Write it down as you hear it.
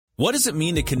What does it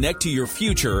mean to connect to your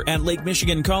future at Lake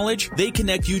Michigan College? They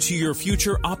connect you to your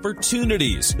future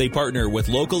opportunities. They partner with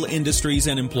local industries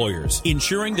and employers,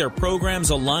 ensuring their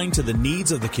programs align to the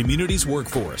needs of the community's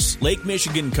workforce. Lake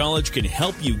Michigan College can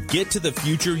help you get to the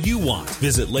future you want.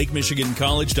 Visit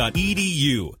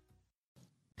lakemichigancollege.edu.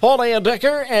 Paul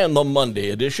Decker and the Monday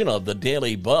edition of the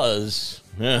Daily Buzz.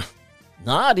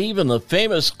 Not even the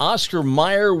famous Oscar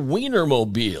Mayer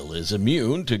Wienermobile is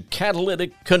immune to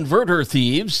catalytic converter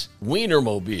thieves.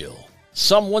 Wienermobile.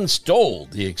 Someone stole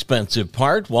the expensive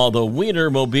part while the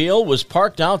Wienermobile was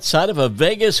parked outside of a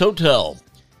Vegas hotel.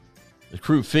 The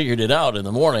crew figured it out in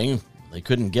the morning. They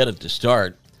couldn't get it to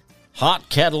start. Hot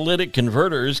catalytic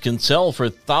converters can sell for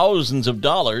thousands of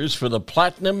dollars for the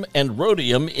platinum and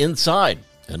rhodium inside.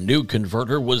 A new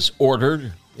converter was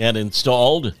ordered and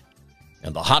installed,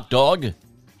 and the hot dog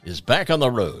is back on the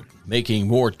road, making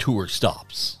more tour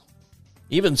stops.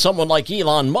 Even someone like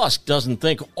Elon Musk doesn't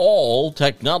think all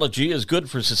technology is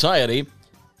good for society.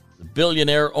 The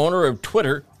billionaire owner of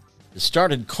Twitter has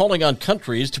started calling on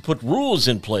countries to put rules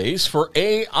in place for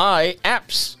AI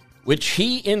apps, which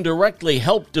he indirectly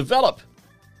helped develop,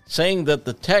 saying that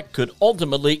the tech could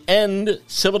ultimately end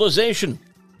civilization.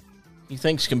 He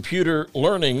thinks computer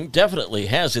learning definitely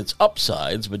has its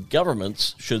upsides, but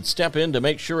governments should step in to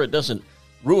make sure it doesn't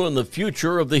ruin the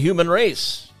future of the human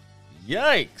race.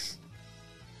 Yikes!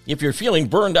 If you're feeling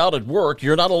burned out at work,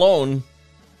 you're not alone.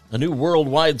 A new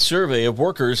worldwide survey of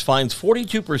workers finds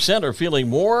 42% are feeling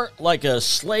more like a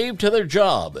slave to their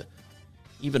job,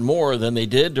 even more than they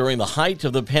did during the height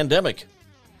of the pandemic.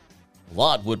 A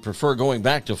lot would prefer going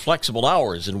back to flexible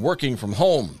hours and working from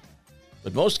home,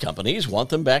 but most companies want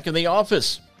them back in the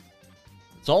office.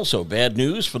 It's also bad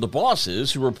news for the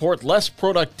bosses who report less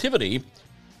productivity,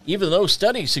 even though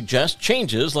studies suggest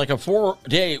changes like a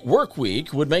 4-day work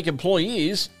week would make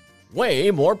employees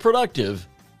way more productive.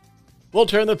 We'll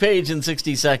turn the page in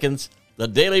 60 seconds. The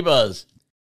Daily Buzz.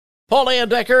 Paul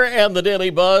Decker and the Daily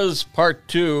Buzz, Part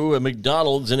 2. A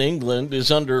McDonald's in England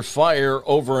is under fire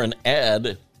over an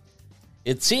ad.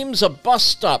 It seems a bus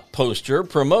stop poster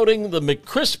promoting the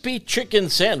McCrispy chicken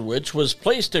sandwich was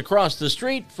placed across the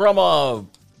street from a,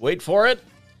 wait for it,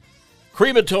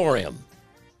 crematorium.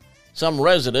 Some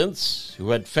residents who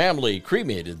had family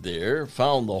cremated there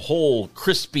found the whole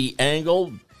crispy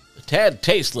angle a tad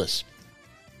tasteless.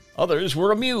 Others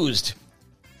were amused.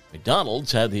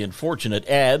 McDonald's had the unfortunate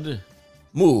ad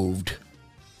moved.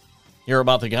 Hear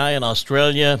about the guy in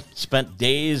Australia spent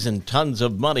days and tons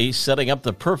of money setting up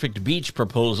the perfect beach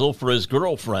proposal for his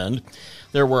girlfriend.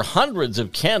 There were hundreds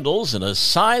of candles and a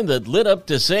sign that lit up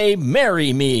to say,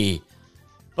 "Marry me."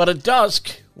 But at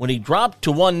dusk, when he dropped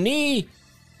to one knee,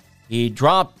 he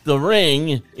dropped the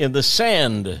ring in the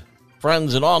sand.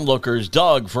 Friends and onlookers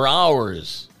dug for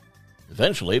hours.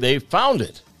 Eventually, they found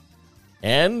it.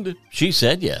 And she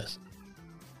said yes.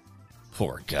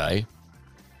 Poor guy.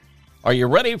 Are you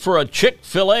ready for a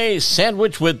Chick-fil-A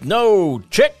sandwich with no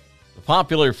chick? The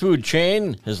popular food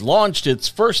chain has launched its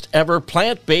first ever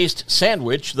plant-based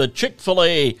sandwich, the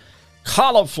Chick-fil-A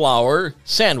cauliflower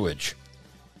sandwich.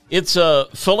 It's a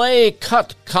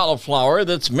filet-cut cauliflower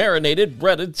that's marinated,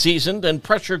 breaded, seasoned, and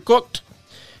pressure-cooked,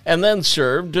 and then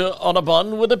served on a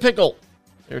bun with a pickle.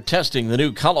 They're testing the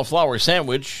new cauliflower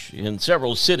sandwich in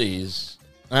several cities.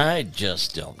 I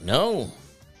just don't know.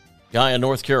 Guy in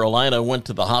North Carolina went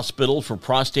to the hospital for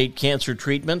prostate cancer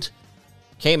treatment,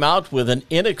 came out with an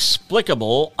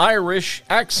inexplicable Irish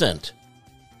accent.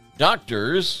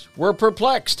 Doctors were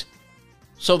perplexed,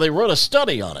 so they wrote a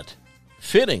study on it.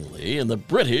 Fittingly, in the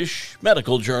British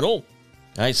Medical Journal,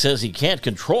 Guy says he can't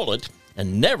control it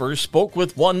and never spoke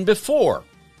with one before.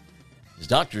 His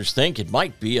doctors think it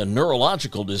might be a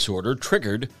neurological disorder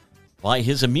triggered by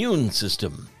his immune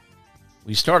system.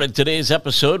 We started today's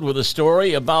episode with a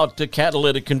story about a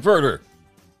catalytic converter.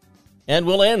 And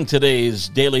we'll end today's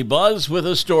Daily Buzz with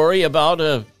a story about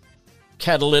a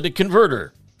catalytic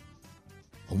converter.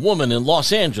 A woman in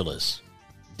Los Angeles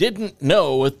didn't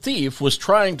know a thief was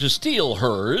trying to steal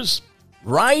hers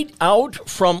right out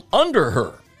from under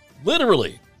her.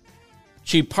 Literally.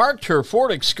 She parked her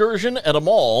Ford Excursion at a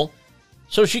mall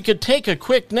so she could take a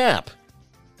quick nap,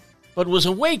 but was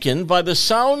awakened by the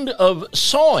sound of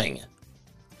sawing.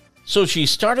 So she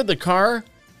started the car,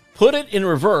 put it in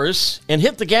reverse, and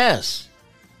hit the gas,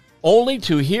 only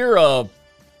to hear a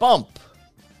bump.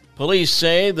 Police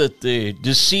say that the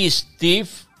deceased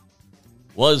thief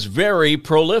was very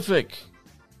prolific.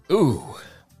 Ooh,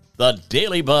 the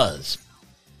Daily Buzz.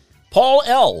 Paul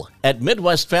L. at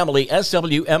Midwest Family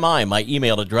SWMI, my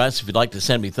email address if you'd like to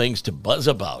send me things to buzz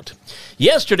about.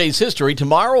 Yesterday's history,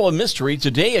 tomorrow a mystery,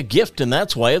 today a gift, and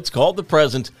that's why it's called the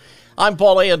present. I'm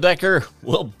Paul Decker.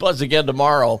 We'll buzz again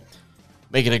tomorrow.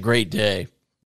 Make it a great day.